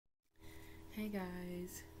Hey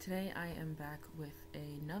guys, today I am back with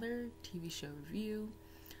another TV show review.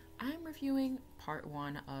 I'm reviewing part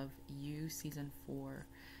 1 of You Season 4.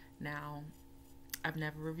 Now, I've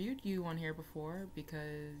never reviewed You on here before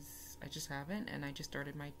because I just haven't, and I just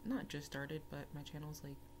started not just started, but my channel's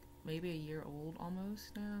like maybe a year old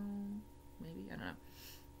almost now. Maybe, I don't know.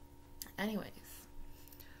 Anyways,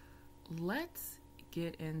 let's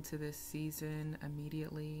get into this season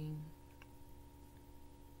immediately.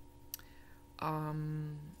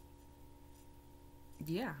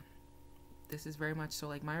 Yeah, this is very much so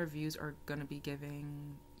like my reviews are gonna be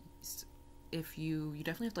giving, if you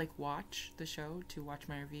definitely have to like watch the show to watch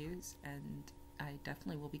my reviews, and I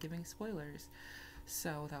definitely will be giving spoilers.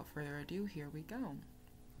 So without further ado, here we go.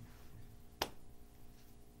 And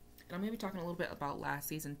I'm gonna be talking a little bit about last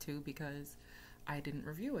season too because I didn't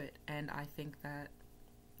review it, and I think that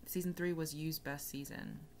season 3 was You's best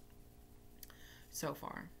season so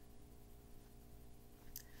far.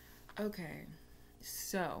 Okay,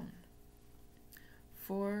 so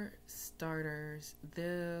for starters,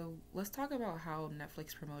 let's talk about how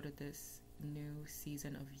Netflix promoted this new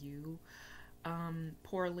season of You.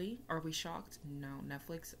 Poorly. Are we shocked? No.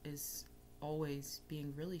 Netflix is always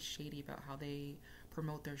being really shady about how they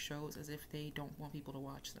promote their shows as if they don't want people to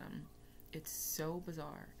watch them. It's so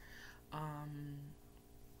bizarre.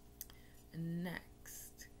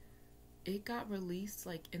 Next, it got released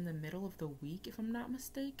like in the middle of the week, if I'm not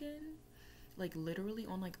mistaken, like literally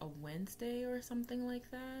on like a Wednesday or something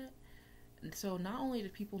like that. So not only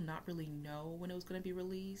did people not really know when it was going to be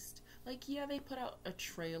released, like yeah, they put out a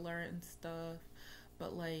trailer and stuff,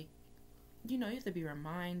 but like, you have to be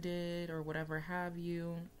reminded or whatever have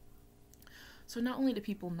you. So not only did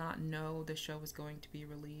people not know the show was going to be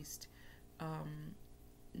released,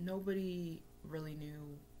 nobody really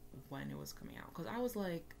knew when it was coming out, because I was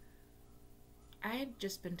like, I had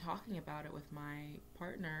just been talking about it with my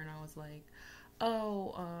partner, and I was like,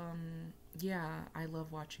 oh, yeah, I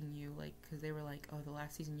love watching You, like, because they were like, oh, the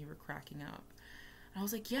last season you were cracking up. And I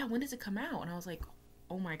was like, yeah, when does it come out? And I was like,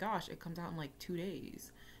 oh my gosh, it comes out in like 2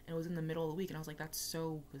 days. And it was in the middle of the week, and I was like, that's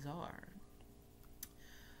so bizarre.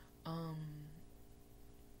 Um,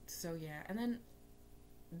 so yeah, and then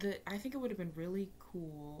I think it would have been really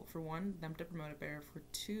cool, for one, them to promote it better, for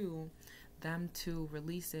two, them to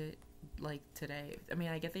release it like today. I mean,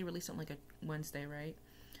 I get they released it on like a Wednesday, right?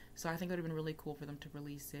 So I think it would have been really cool for them to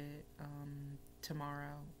release it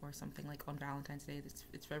tomorrow or something, like on Valentine's Day.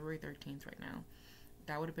 It's February 13th right now.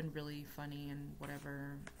 That would have been really funny and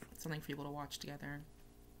whatever, something for people to watch together.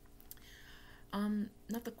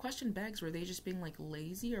 Now the question begs, were they just being like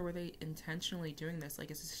lazy, or were they intentionally doing this? Like,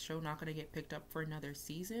 is this show not going to get picked up for another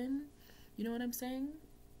season? You know what I'm saying?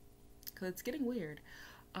 Because it's getting weird.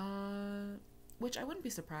 Which I wouldn't be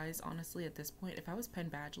surprised, honestly, at this point. If I was Penn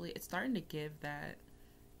Badgley, it's starting to give that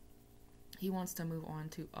he wants to move on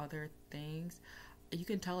to other things. You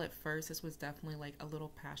can tell at first this was definitely like a little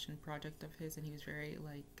passion project of his, and he was very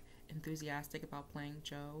like enthusiastic about playing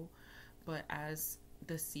Joe. But as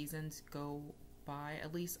the seasons go by,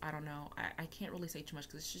 at least, I don't know, I can't really say too much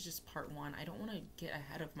because this is just part 1. I don't want to get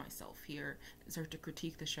ahead of myself here and start to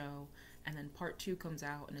critique the show, and then part 2 comes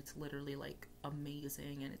out and it's literally like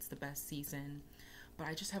amazing and it's the best season, but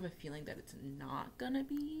I just have a feeling that it's not gonna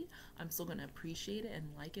be. I'm still gonna appreciate it and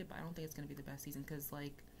like it, but I don't think it's gonna be the best season, because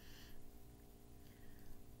like,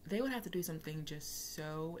 they would have to do something just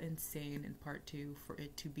so insane in part 2 for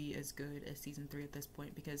it to be as good as season 3 at this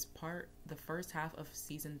point, because the first half of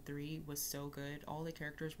season 3 was so good, all the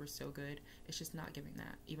characters were so good, it's just not giving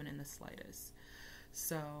that even in the slightest.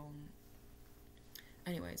 So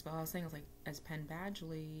anyways, but I was saying, I was like, as Penn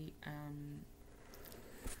Badgley,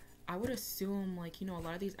 I would assume, like, a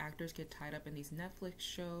lot of these actors get tied up in these Netflix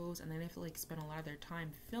shows, and then they have to like spend a lot of their time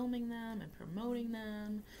filming them and promoting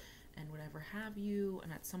them and whatever have you,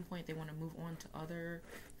 and at some point they want to move on to other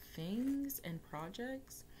things and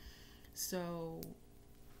projects. So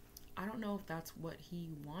I don't know if that's what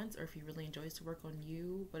he wants, or if he really enjoys to work on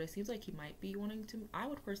You, but it seems like he might be wanting to. I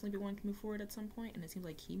would personally be wanting to move forward at some point, and it seems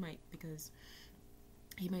like he might, because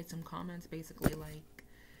he made some comments basically like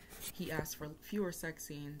he asked for fewer sex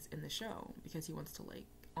scenes in the show because he wants to like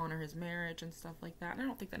honor his marriage and stuff like that. And I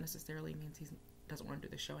don't think that necessarily means he doesn't want to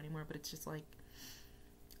do the show anymore, but it's just like,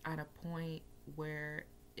 at a point where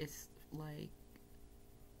it's like,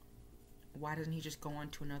 why doesn't he just go on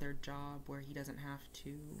to another job where he doesn't have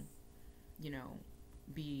to,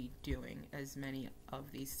 be doing as many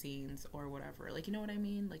of these scenes or whatever? Like, you know what I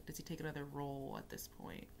mean? Like, does he take another role at this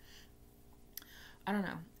point? I don't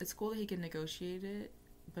know. It's cool that he can negotiate it,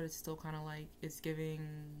 but it's still kind of like, it's giving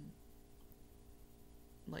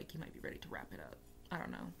like he might be ready to wrap it up. I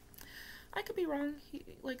don't know. I could be wrong.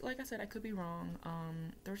 Like I said, I could be wrong.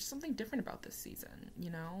 There's something different about this season, you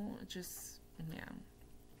know? Just, yeah.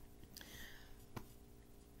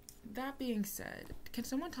 That being said, can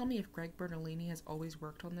someone tell me if Greg Bertolini has always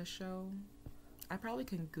worked on this show? I probably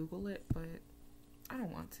can Google it, but I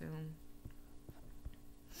don't want to.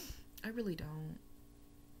 I really don't.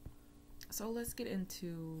 So let's get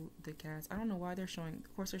into the cast. I don't know why they're showing,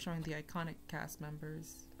 of course they're showing the iconic cast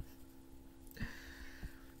members.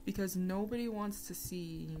 Because nobody wants to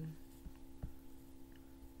see...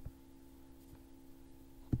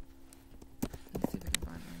 Let's see if I can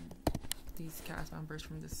find these cast members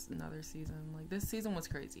from this another season. Like, this season was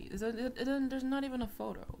crazy. There's not even a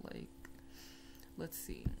photo. Like, let's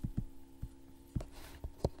see.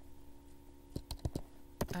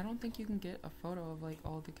 I don't think you can get a photo of, like,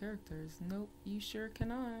 all the characters. Nope, you sure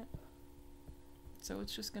cannot. So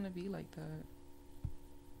it's just gonna be like that.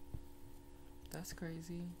 That's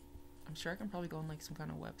crazy. I'm sure I can probably go on, like, some kind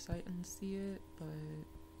of website and see it, but...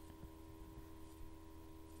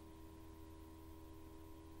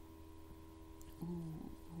 Ooh,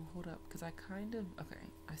 hold up, because I kind of... Okay,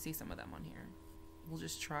 I see some of them on here. We'll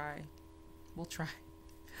just try. We'll try.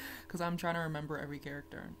 Because I'm trying to remember every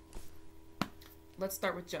character. Let's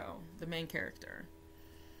start with Joe, the main character.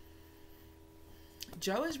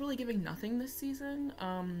 Joe is really giving nothing this season.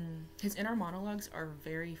 His inner monologues are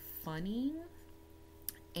very funny.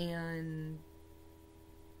 And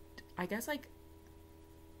I guess, like,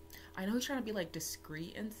 I know he's trying to be, like,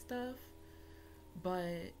 discreet and stuff,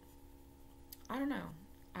 but I don't know.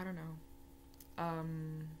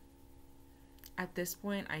 At this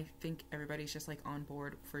point, I think everybody's just, like, on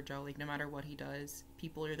board for Joe. Like, no matter what he does,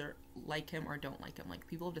 people either like him or don't like him. Like,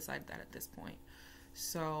 people have decided that at this point.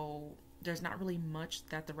 So there's not really much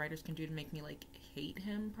that the writers can do to make me, like, hate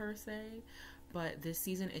him per se. But this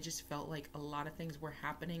season, it just felt like a lot of things were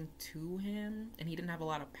happening to him, and he didn't have a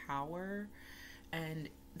lot of power. And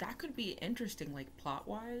that could be interesting, like,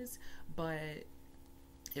 plot-wise, but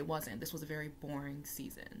it wasn't. This was a very boring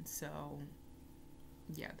season. So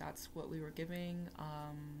yeah, that's what we were giving.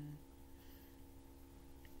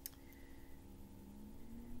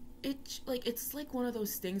 It's like one of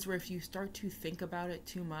those things where if you start to think about it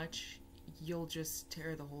too much, you'll just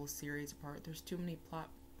tear the whole series apart. There's too many plot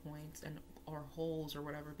points and or holes or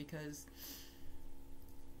whatever, because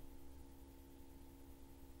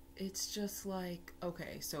it's just like,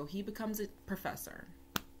 okay, so he becomes a professor,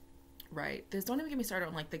 right? Don't even get me started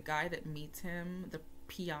on, like, the guy that meets him, the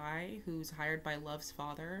PI who's hired by Love's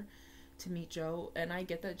father to meet Joe. And I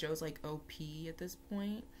get that Joe's, like, OP at this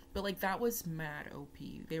point, but, like, that was mad OP.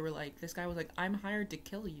 They were like, this guy was like, I'm hired to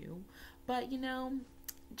kill you, but, you know,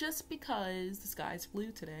 just because the sky's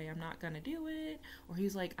blue today, I'm not gonna do it. Or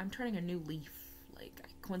he's like, I'm turning a new leaf, like,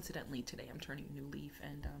 coincidentally today I'm turning a new leaf,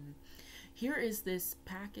 and here is this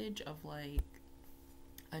package of, like,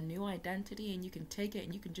 a new identity, and you can take it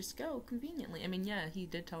and you can just go conveniently. I mean, yeah, he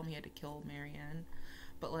did tell me he had to kill Marianne,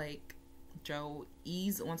 but, like, Joe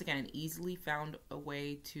once again easily found a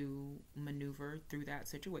way to maneuver through that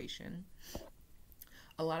situation.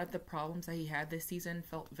 A lot of the problems that he had this season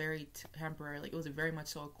felt very temporary. Like, it was very much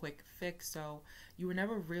so a quick fix, so you were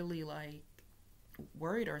never really, like,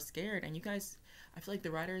 worried or scared. And you guys, I feel like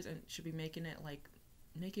the writers should be making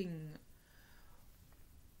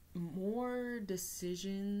more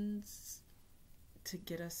decisions to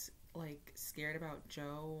get us, like, scared about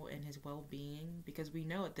Joe and his well-being, because we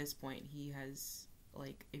know at this point he has,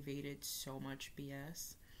 like, evaded so much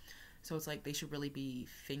BS. So it's like they should really be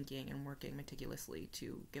thinking and working meticulously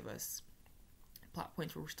to give us plot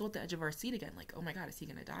points where we're still at the edge of our seat again. Like, oh my god, is he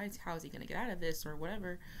gonna die? How is he gonna get out of this, or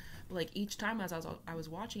whatever? But, like, each time as I was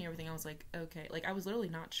watching everything, I was like, okay. Like, I was literally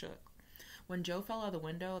not shook. When Joe fell out of the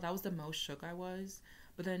window, that was the most shook I was.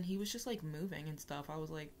 But then he was just, like, moving and stuff. I was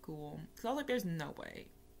like, cool. Because I was like, there's no way.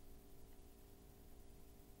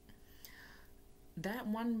 That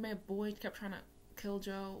one boy kept trying to kill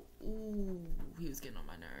Joe. Ooh, he was getting on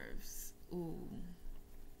my nerves. Ooh.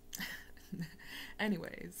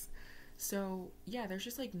 Anyways, so yeah, there's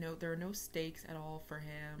just, like, there are no stakes at all for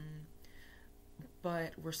him,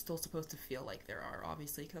 but we're still supposed to feel like there are,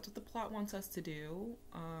 obviously, because that's what the plot wants us to do.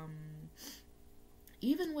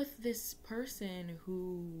 Even with this person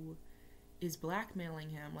who is blackmailing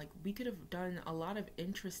him, like, we could have done a lot of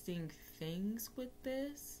interesting things with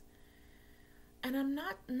this. And I'm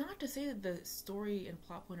not to say that the story and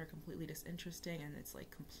plot point are completely disinteresting and it's, like,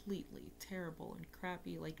 completely terrible and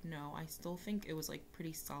crappy. Like, no, I still think it was, like,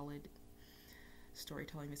 pretty solid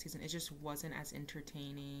storytelling this season. It just wasn't as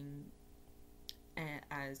entertaining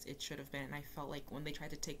as it should have been. And I felt like when they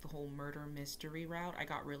tried to take the whole murder mystery route, I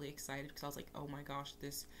got really excited because I was like, oh my gosh,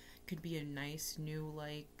 this could be a nice new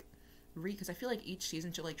like because I feel like each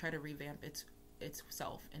season should like try to revamp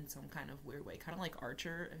itself in some kind of weird way, kind of like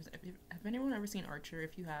Archer. Have anyone ever seen Archer?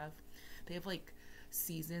 If you have, they have like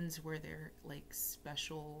seasons where they're like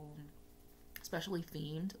specially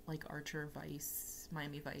themed, like Archer, Vice,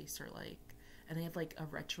 Miami Vice, or like, and they have like a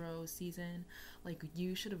retro season. Like,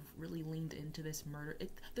 you should have really leaned into this murder.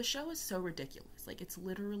 The show is so ridiculous. Like, it's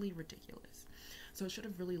literally ridiculous. So it should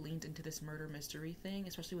have really leaned into this murder mystery thing,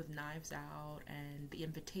 especially with Knives Out and The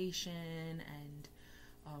Invitation and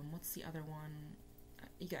what's the other one?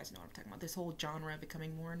 You guys know what I'm talking about. This whole genre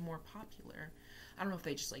becoming more and more popular. I don't know if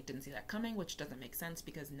they just like didn't see that coming, which doesn't make sense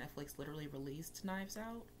because Netflix literally released Knives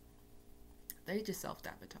Out. They just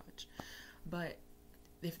self-sabotage. But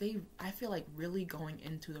if they, I feel like really going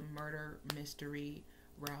into the murder mystery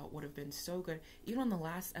route would have been so good. Even on the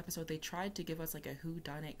last episode, they tried to give us like a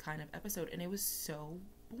whodunit kind of episode, and it was so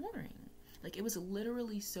boring. Like, it was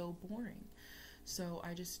literally so boring. So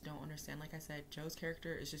I just don't understand. Like I said, Joe's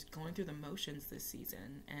character is just going through the motions this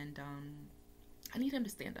season, and I need him to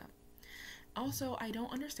stand up. Also, I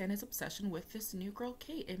don't understand his obsession with this new girl,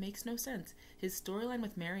 Kate. It makes no sense. His storyline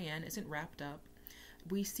with Marianne isn't wrapped up.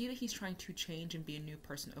 We see that he's trying to change and be a new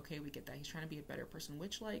person. Okay, we get that. He's trying to be a better person,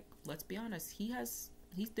 which, like, let's be honest, he's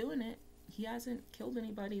doing it. He hasn't killed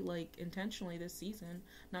anybody, like, intentionally this season.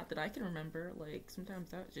 Not that I can remember. Like, sometimes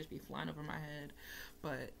that would just be flying over my head.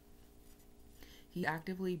 But he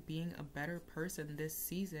actively being a better person this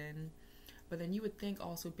season. But then you would think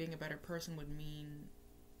also being a better person would mean,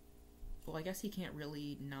 well, I guess he can't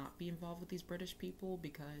really not be involved with these British people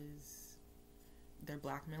because they're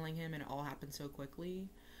blackmailing him and it all happened so quickly.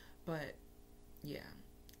 But yeah,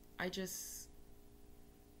 I guess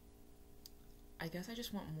I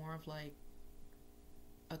just want more of like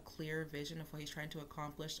a clear vision of what he's trying to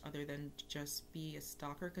accomplish other than just be a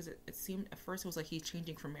stalker, because it seemed at first it was like he's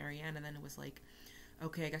changing for Marianne, and then it was like,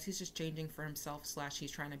 okay, I guess he's just changing for himself /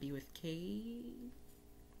 he's trying to be with Kate.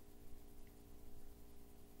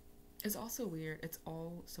 It's also weird. It's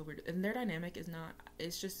all so weird. And their dynamic is not,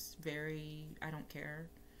 it's just very, I don't care.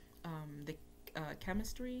 The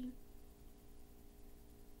chemistry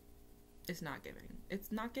is not giving.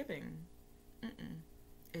 It's not giving.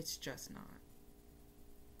 It's just not.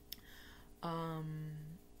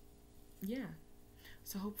 Yeah.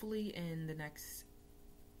 So hopefully in the next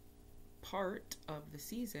part of the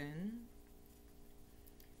season,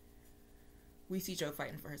 we see Joe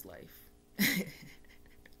fighting for his life.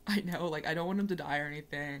 I know, like, I don't want him to die or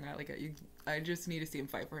anything. I just need to see him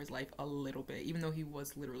fight for his life a little bit, even though he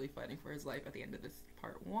was literally fighting for his life at the end of this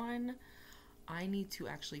part 1. I need to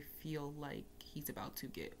actually feel like he's about to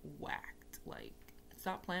get whacked. Like,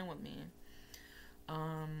 stop playing with me.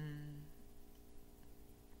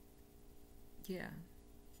 Yeah.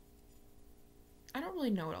 I don't really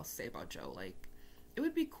know what else to say about Joe. Like, it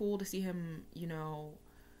would be cool to see him, you know,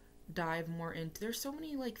 dive more into, there's so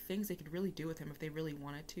many like things they could really do with him if they really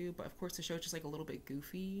wanted to, but of course the show's just like a little bit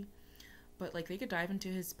goofy. But like, they could dive into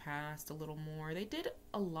his past a little more. They did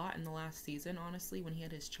a lot in the last season, honestly, when he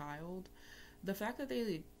had his child. The fact that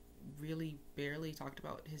they really barely talked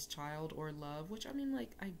about his child or love, which, I mean,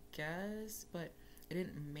 like, I guess, but it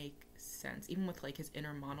didn't make sense. Even with like his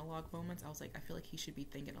inner monologue moments, I was like, I feel like he should be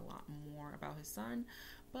thinking a lot more about his son,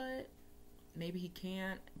 but maybe he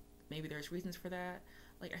can't. Maybe there's reasons for that.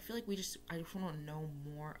 Like, I feel like I just want to know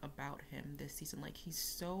more about him this season. Like, I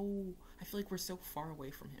feel like we're so far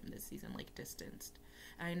away from him this season, like, distanced.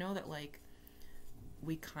 And I know that, like,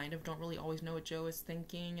 we kind of don't really always know what Joe is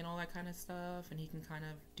thinking and all that kind of stuff, and he can kind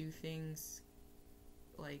of do things,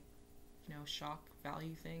 like, you know, shock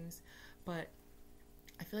value things. But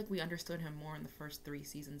I feel like we understood him more in the first 3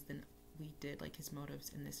 seasons than we did, like, his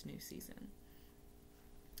motives in this new season.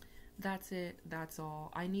 That's it. That's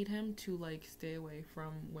all. I need him to, like, stay away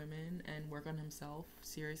from women and work on himself,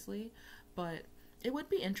 seriously. But it would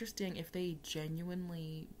be interesting if they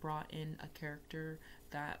genuinely brought in a character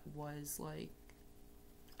that was, like,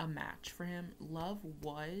 a match for him. Love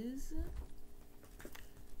was.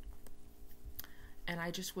 And I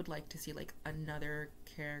just would like to see, like, another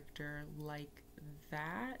character like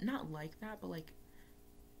that. Not like that, but, like,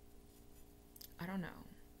 I don't know.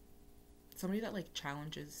 Somebody that, like,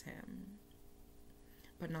 challenges him,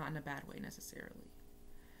 but not in a bad way necessarily.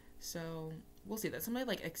 So we'll see that somebody,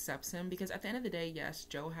 like, accepts him, because at the end of the day, yes,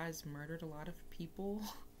 Joe has murdered a lot of people,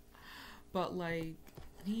 but, like,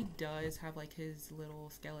 he does have, like, his little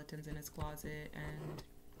skeletons in his closet, and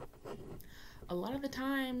a lot of the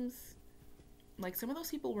times, like, some of those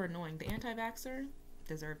people were annoying. The anti-vaxxer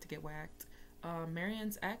deserved to get whacked.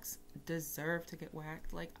 Marianne's ex deserved to get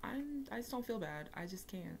whacked. Like, I just don't feel bad. I just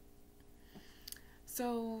can't.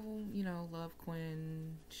 So, you know, Love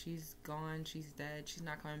Quinn, she's gone, she's dead, she's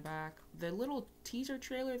not coming back. The little teaser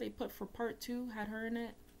trailer they put for part 2 had her in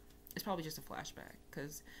it. It's probably just a flashback,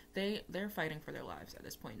 because they're fighting for their lives at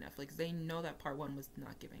this point. Netflix, they know that part 1 was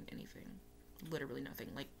not giving anything, literally nothing,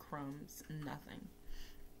 like crumbs, nothing.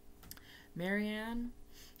 Marianne,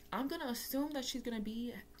 I'm gonna assume that she's gonna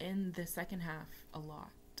be in the second half a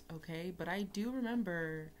lot, okay? But I do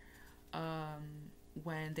remember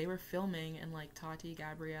when they were filming and like Tati,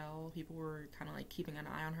 Gabrielle, people were kind of like keeping an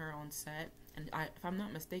eye on her on set, and if I'm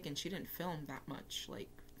not mistaken, she didn't film that much, like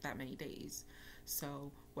that many days.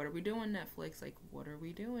 So what are we doing, Netflix? Like, what are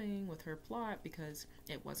we doing with her plot? Because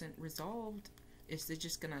it wasn't resolved. Is it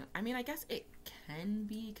just gonna, I mean, I guess it can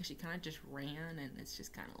be, because she kind of just ran, and it's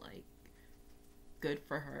just kind of like good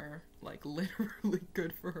for her, like literally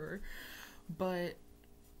good for her. But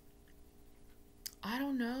I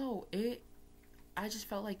don't know, I just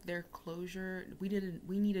felt like their closure, we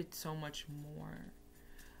needed so much more.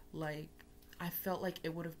 Like, I felt like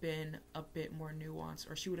it would have been a bit more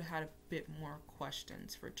nuanced, or she would have had a bit more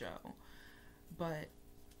questions for Joe. But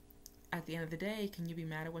at the end of the day, can you be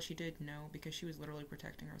mad at what she did? No, because she was literally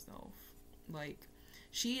protecting herself. Like,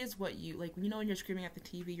 she is what you, like, you know, when you're screaming at the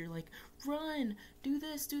TV, you're like, run, do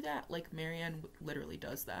this, do that. Like, Marianne literally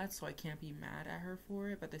does that, so I can't be mad at her for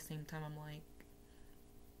it. But at the same time, I'm like,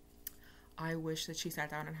 I wish that she sat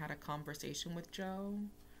down and had a conversation with Joe,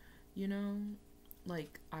 you know?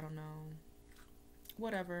 Like, I don't know.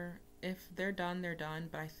 Whatever. If they're done, they're done.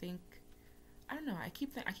 But I think, I don't know. I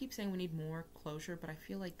keep saying we need more closure, but I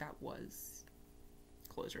feel like that was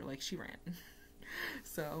closure. Like, she ran.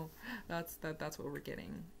 So that's what we're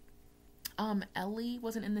getting. Ellie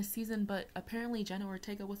wasn't in this season, but apparently Jenna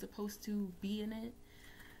Ortega was supposed to be in it,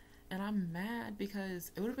 and I'm mad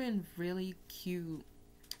because it would have been really cute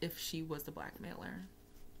if she was the blackmailer.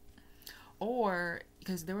 Or,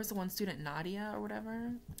 because there was the one student, Nadia or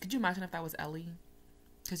whatever. Could you imagine if that was Ellie?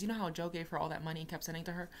 Because you know how Joe gave her all that money and kept sending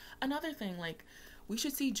to her? Another thing, like, we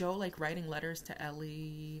should see Joe, like, writing letters to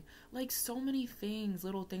Ellie. Like, so many things,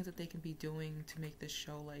 little things that they can be doing to make this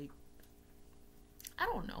show, like, I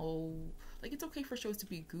don't know. Like, it's okay for shows to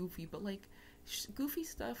be goofy, but, like, goofy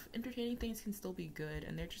stuff, entertaining things can still be good.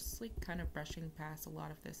 And they're just, like, kind of brushing past a lot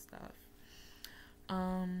of this stuff.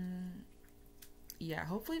 Yeah,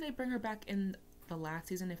 hopefully they bring her back in the last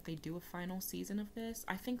season if they do a final season of this.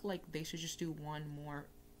 I think, like, they should just do one more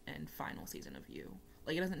and final season of You.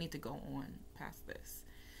 Like, it doesn't need to go on past this.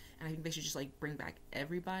 And I think they should just, like, bring back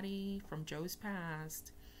everybody from Joe's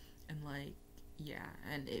past and, like, yeah,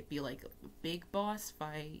 and it be, like, a big boss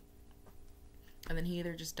fight. And then he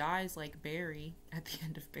either just dies like Barry at the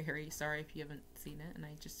end of Barry. Sorry if you haven't seen it and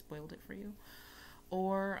I just spoiled it for you.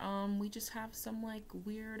 Or we just have some, like,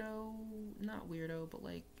 weirdo, not weirdo, but,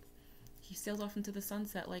 like, he sails off into the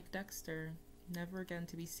sunset like Dexter, never again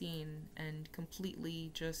to be seen, and completely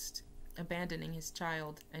just abandoning his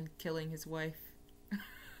child and killing his wife.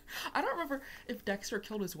 I don't remember if Dexter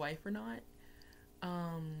killed his wife or not.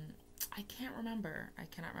 I can't remember. I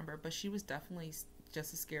cannot remember, but she was definitely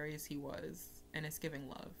just as scary as he was, and it's giving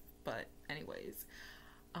love. But anyways,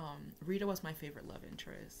 Rita was my favorite love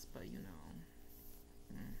interest, but you know,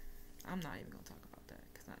 I'm not even gonna talk about that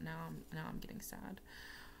because now I'm getting sad.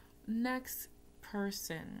 Next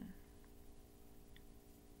person.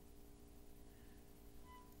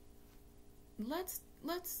 Let's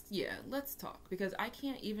talk, because I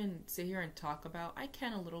can't even sit here and talk about, I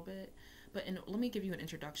can a little bit, but let me give you an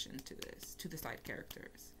introduction to the side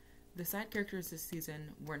characters. The side characters this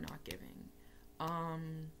season were not giving.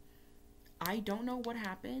 I don't know what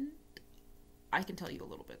happened. I can tell you a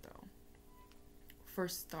little bit though. For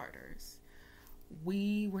starters,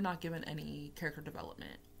 we were not given any character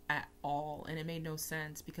development at all, and it made no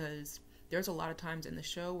sense because there's a lot of times in the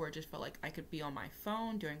show where it just felt like I could be on my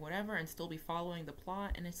phone doing whatever and still be following the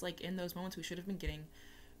plot, and it's like in those moments we should have been getting,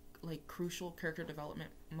 like, crucial character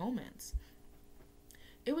development moments.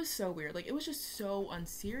 It was so weird. Like, it was just so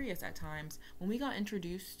unserious at times. When we got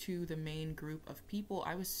introduced to the main group of people,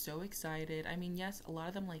 I was so excited. I mean, yes, a lot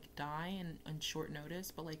of them, like, die on short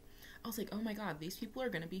notice, but, like, I was like, oh my god, these people are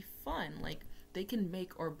gonna be fun. Like, they can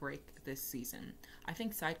make or break this season. I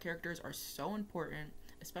think side characters are so important,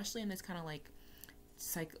 especially in this kind of, like,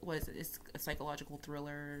 it's a psychological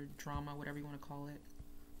thriller, drama, whatever you want to call it.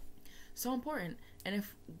 So important. And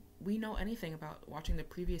if we know anything about watching the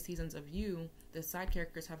previous seasons of You, the side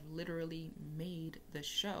characters have literally made the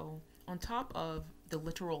show, on top of the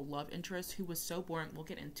literal love interest who was so boring. We'll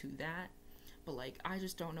get into that, but, like, I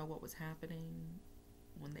just don't know what was happening.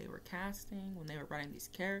 when they were casting, when they were writing these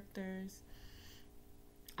characters.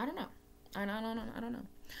 I don't know. I don't know.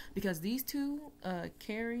 Because these two,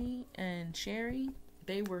 Carrie and Sherry,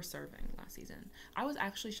 they were serving last season. I was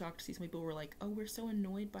actually shocked to see some people were like, oh, we're so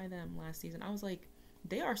annoyed by them last season. I was like,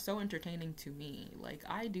 they are so entertaining to me. Like,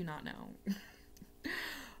 I do not know.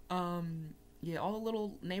 Yeah, all the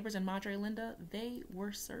little neighbors and Madre Linda, they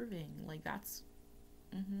were serving. Like, that's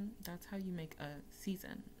how you make a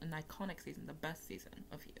season, an iconic season, the best season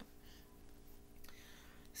of You.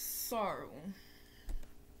 So,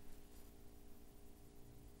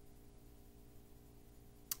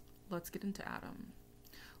 let's get into Adam.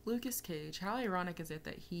 Lucas Cage, how ironic is it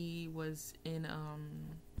that he was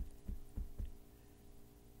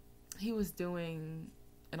doing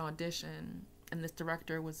an audition and this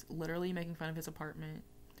director was literally making fun of his apartment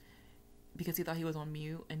because he thought he was on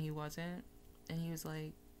mute and he wasn't, and he was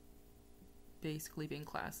like basically being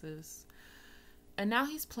classist, and now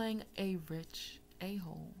he's playing a rich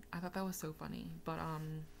a-hole. I thought that was so funny. But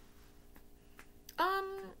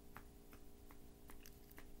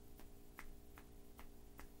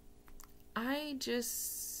I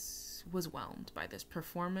just was whelmed by this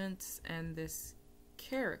performance and this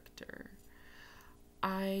character.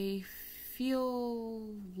 I feel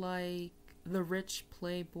like the rich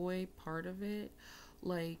playboy part of it,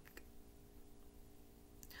 like,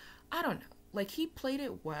 I don't know. Like, he played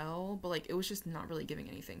it well, but, like, it was just not really giving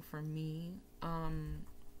anything for me.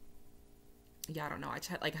 Yeah, I don't know. I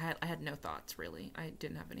had no thoughts, really. I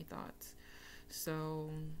didn't have any thoughts. So,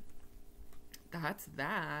 that's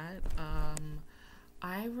that.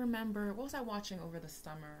 I remember, what was I watching over the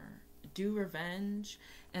summer? Do Revenge,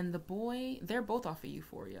 and the boy, they're both off of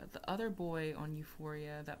Euphoria. The other boy on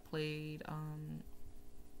Euphoria that played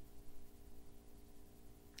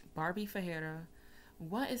Barbie Fajera,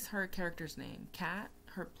 what is her character's name? Kat,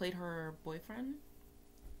 played her boyfriend.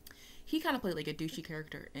 He kind of played like a douchey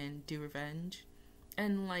character in Do Revenge,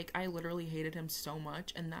 and like I literally hated him so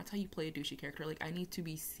much. And that's how you play a douchey character. Like, I need to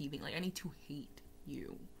be seething, like I need to hate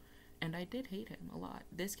you, and I did hate him a lot.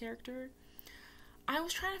 This character, I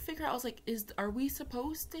was trying to figure out, I was like, are we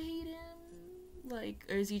supposed to hate him? Like,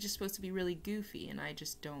 or is he just supposed to be really goofy? And I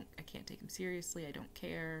can't take him seriously. I don't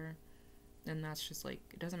care. And that's just like,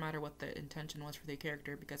 it doesn't matter what the intention was for the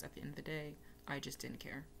character, because at the end of the day, I just didn't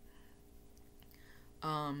care.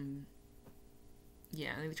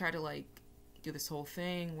 Yeah, and they tried to like do this whole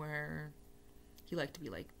thing where he liked to be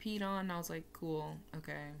like peed on. And I was like, cool,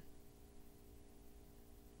 okay.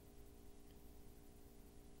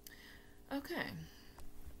 Okay.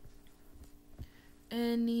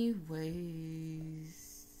 Anyways,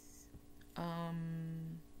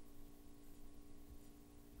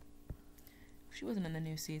 she wasn't in the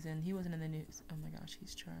new season. He wasn't in the new. Oh my gosh,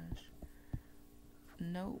 he's trash.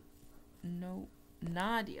 Nope.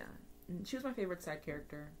 Nadia. She was my favorite side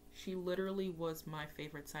character. She literally was my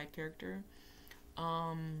favorite side character.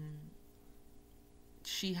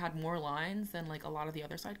 She had more lines than like a lot of the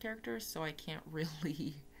other side characters, so I can't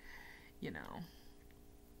really,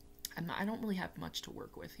 I don't really have much to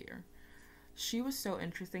work with here. She was so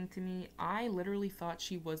interesting to me. I literally thought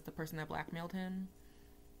she was the person that blackmailed him.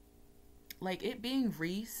 Like, it being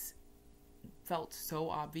Reese felt so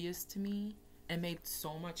obvious to me and made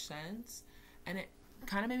so much sense. And it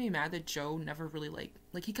kind of made me mad that Joe never really, like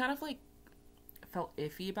he kind of, like, felt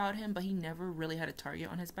iffy about him, but he never really had a target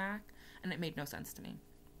on his back. And it made no sense to me.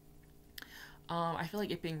 I feel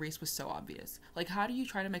like it being Reese was so obvious. Like, how do you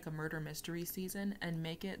try to make a murder mystery season and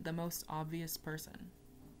make it the most obvious person?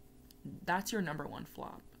 That's your number one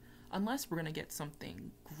flop. Unless we're going to get something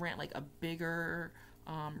grand, like a bigger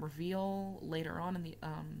reveal later on in the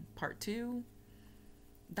part 2.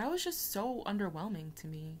 That was just so underwhelming to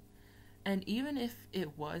me. And even if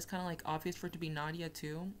it was kind of like obvious for it to be Nadia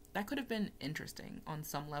too, that could have been interesting on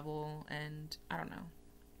some level, and I don't know.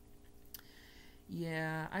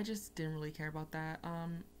 Yeah, I just didn't really care about that.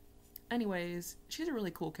 Anyways, she's a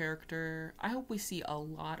really cool character. I hope we see a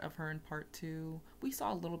lot of her in part 2. We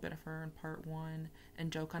saw a little bit of her in part 1,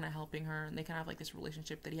 and Joe kind of helping her, and they kind of have like this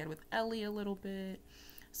relationship that he had with Ellie a little bit.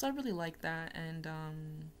 So I really like that, and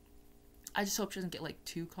I just hope she doesn't get like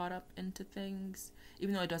too caught up into things.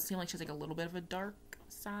 Even though it does seem like she's like a little bit of a dark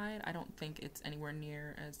side, I don't think it's anywhere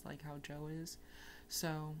near as like how Joe is.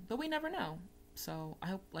 So, but we never know. So I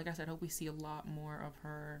hope, like I said, hope we see a lot more of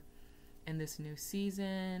her in this new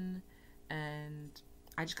season. And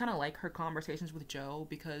I just kind of like her conversations with Joe,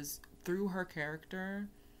 because through her character,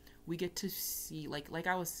 we get to see, like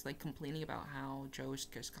I was like complaining about how Joe is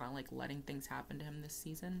just kind of like letting things happen to him this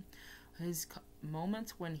season. His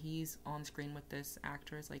moments when he's on screen with this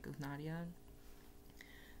actress, like with Nadia,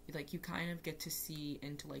 like you kind of get to see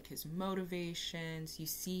into like his motivations. You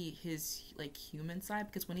see his like human side,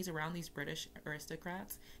 because when he's around these British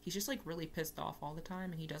aristocrats, he's just like really pissed off all the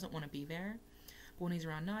time and he doesn't want to be there. But when he's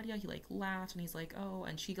around Nadia, he like laughs and he's like, oh,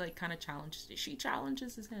 and she like kind of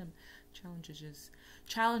challenges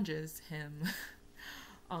him.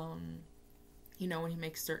 um you know, when he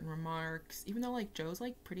makes certain remarks, even though like Joe's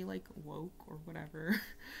like pretty like woke or whatever,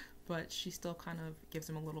 but she still kind of gives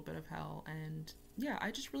him a little bit of hell. And yeah, I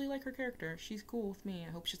just really like her character. She's cool with me.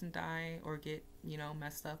 I hope she doesn't die or get, you know,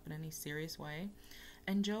 messed up in any serious way.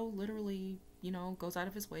 And Joe literally, you know, goes out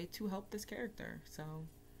of his way to help this character. So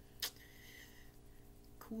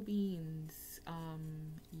cool beans.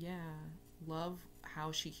 Yeah, love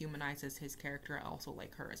how she humanizes his character. I also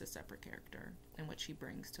like her as a separate character and what she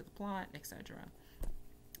brings to the plot, etc.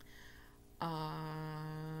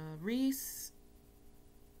 Reese,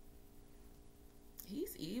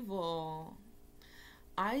 he's evil.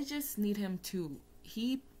 I just need him to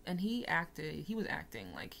he was acting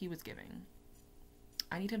like he was giving.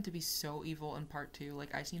 I need him to be so evil in part 2.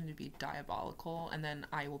 Like, I just need him to be diabolical, and then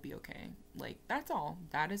I will be okay. Like, that's all.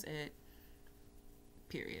 That is it.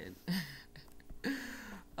 Period.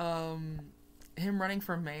 Him running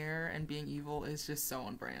for mayor and being evil is just so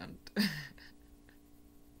on brand.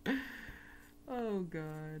 Oh,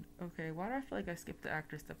 God. Okay, why do I feel like I skipped the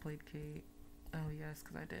actress that played Kate? Oh, yes,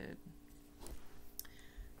 because I did.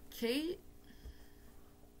 Kate...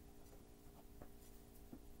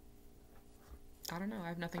 I don't know. I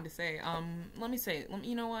have nothing to say.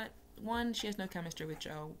 You know what? One, she has no chemistry with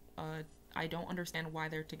Joe. I don't understand why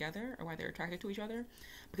they're together or why they're attracted to each other,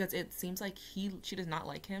 because it seems like she does not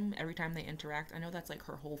like him every time they interact. I know that's like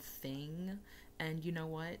her whole thing, and you know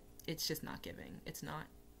what? It's just not giving. It's not.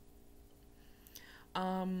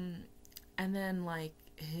 And then like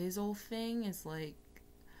his whole thing is like,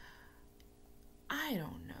 I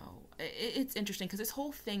don't know. It's interesting because this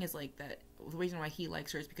whole thing is like that. The reason why he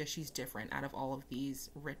likes her is because she's different out of all of these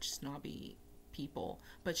rich, snobby people.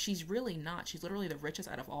 But she's really not. She's literally the richest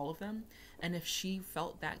out of all of them. And if she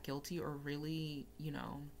felt that guilty or really, you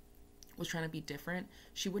know, was trying to be different,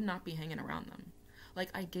 she would not be hanging around them. Like,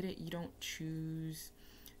 I get it. You don't choose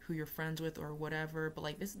who you're friends with or whatever. But,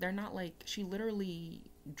 like, they're not like... She literally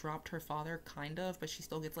dropped her father, kind of. But she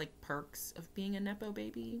still gets, like, perks of being a Nepo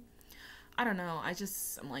baby. I don't know.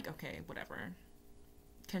 I'm like, okay, whatever.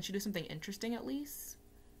 Can she do something interesting at least?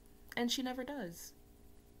 And she never does.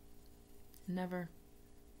 Never.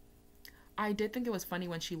 I did think it was funny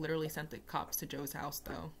when she literally sent the cops to Joe's house,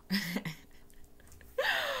 though.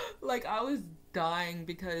 Like, I was dying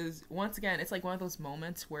because, once again, it's like one of those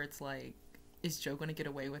moments where it's like, is Joe gonna get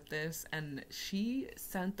away with this? And she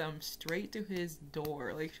sent them straight to his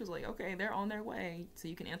door. Like, she was like, okay, they're on their way, so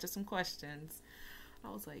you can answer some questions. I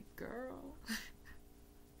was like, girl.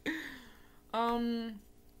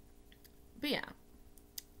 But yeah,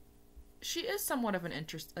 she is somewhat of an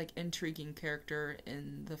intriguing character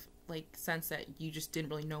in the like sense that you just didn't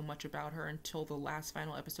really know much about her until the last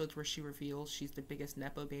final episodes where she reveals she's the biggest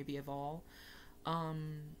Nepo baby of all.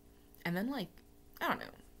 And then like, I don't know,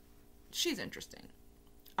 she's interesting.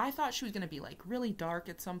 I thought she was gonna be like really dark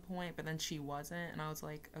at some point, but then she wasn't, and I was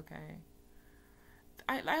like, okay.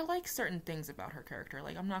 I like certain things about her character,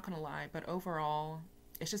 like, I'm not gonna lie, but overall,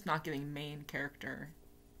 it's just not giving main character.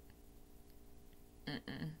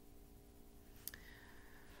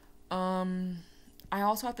 I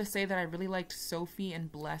also have to say that I really liked Sophie and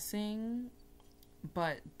Blessing,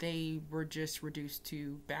 but they were just reduced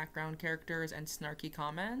to background characters and snarky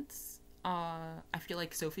comments. I feel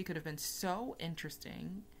like Sophie could have been so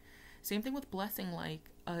interesting. Same thing with Blessing, like,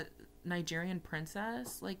 a Nigerian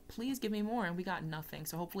princess. Like, please give me more, and we got nothing.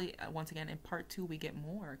 So hopefully, once again, in part 2, we get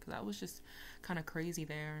more, because that was just kind of crazy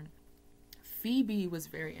there. Phoebe was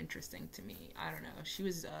very interesting to me. I don't know. She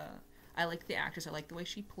was, I liked the actress. I liked the way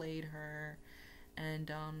she played her.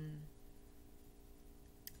 And,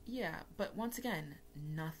 yeah. But once again,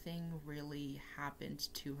 nothing really happened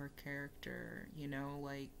to her character. You know,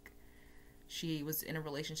 like, she was in a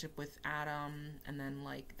relationship with Adam, and then,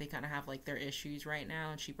 like, they kind of have, like, their issues right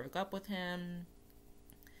now, and she broke up with him.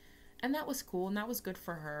 And that was cool, and that was good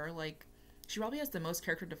for her. Like, she probably has the most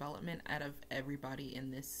character development out of everybody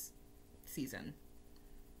in this season.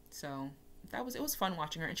 So, it was fun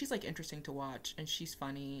watching her, and she's, like, interesting to watch, and she's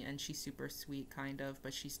funny, and she's super sweet, kind of,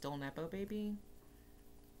 but she's still Nepo baby.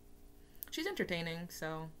 She's entertaining,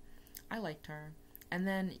 so I liked her. And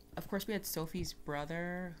then, of course, we had Sophie's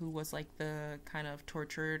brother, who was, like, the kind of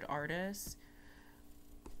tortured artist.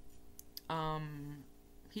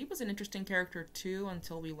 He was an interesting character, too,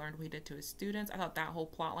 until we learned what he did to his students. I thought that whole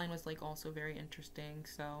plotline was, like, also very interesting.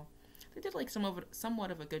 So, they did like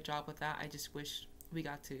somewhat of a good job with that. I just wish we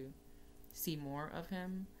got to see more of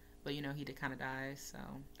him. But you know, he did kind of die, so,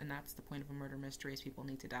 and that's the point of a murder mystery, is people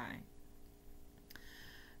need to die.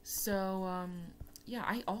 So, yeah,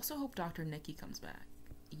 I also hope Dr. Nikki comes back.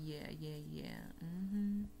 Yeah.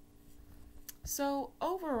 So,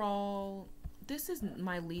 overall, this is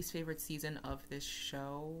my least favorite season of this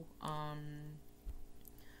show. I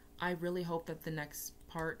really hope that the next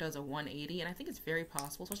part does a 180, and I think it's very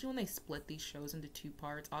possible, especially when they split these shows into 2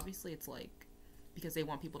 parts. Obviously, it's like because they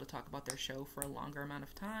want people to talk about their show for a longer amount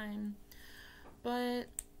of time. But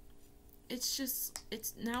it's just,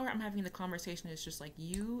 it's now I'm having the conversation, it's just like,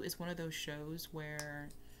 You is one of those shows where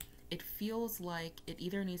it feels like it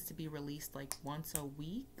either needs to be released like once a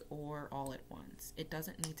week or all at once. It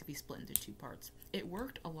doesn't need to be split into 2 parts. It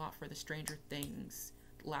worked a lot for the Stranger Things,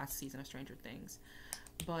 last season of Stranger Things,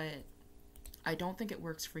 but I don't think it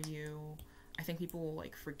works for you. I think people will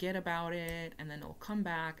like forget about it, and then it'll come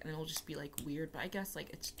back and it'll just be like weird, but I guess like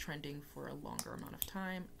it's trending for a longer amount of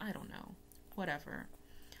time. I don't know. Whatever.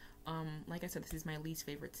 Like I said, this is my least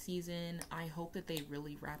favorite season. I hope that they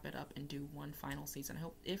really wrap it up and do one final season. I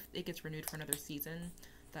hope if it gets renewed for another season,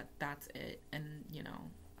 that's it. And, you know,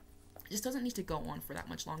 it just doesn't need to go on for that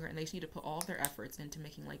much longer, and they just need to put all of their efforts into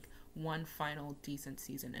making like one final decent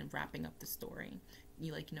season and wrapping up the story,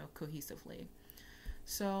 cohesively.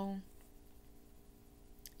 So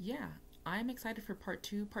yeah, I'm excited for part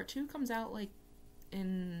 2. Part 2 comes out like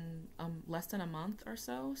in less than a month or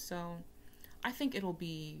so, so I think it'll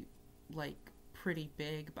be like pretty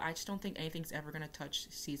big, but I just don't think anything's ever gonna touch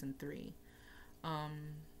season 3.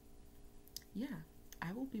 Yeah,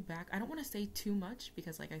 I will be back. I don't want to say too much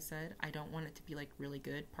because, like I said, I don't want it to be like really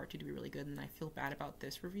good, part 2 to be really good, and I feel bad about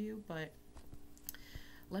this review. But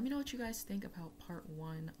let me know what you guys think about part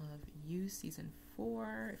 1 of You season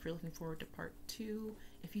 4. If you're looking forward to part 2,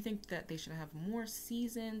 if you think that they should have more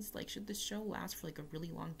seasons, like should this show last for like a really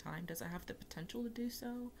long time? Does it have the potential to do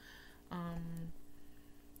so?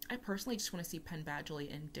 I personally just want to see Penn Badgley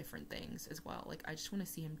in different things as well. Like, I just want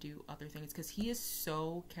to see him do other things because he is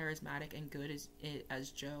so charismatic and good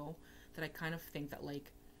as Joe that I kind of think that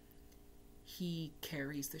like he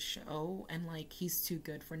carries the show, and like he's too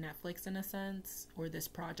good for Netflix in a sense, or this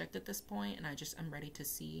project at this point, and I'm ready to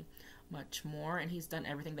see much more, and he's done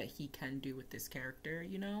everything that he can do with this character,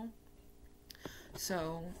 you know?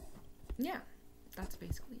 So yeah, that's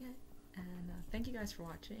basically it. And thank you guys for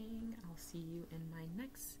watching. I'll see you in my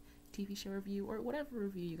next TV show review, or whatever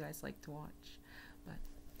review you guys like to watch. But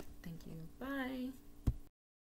thank you. Bye.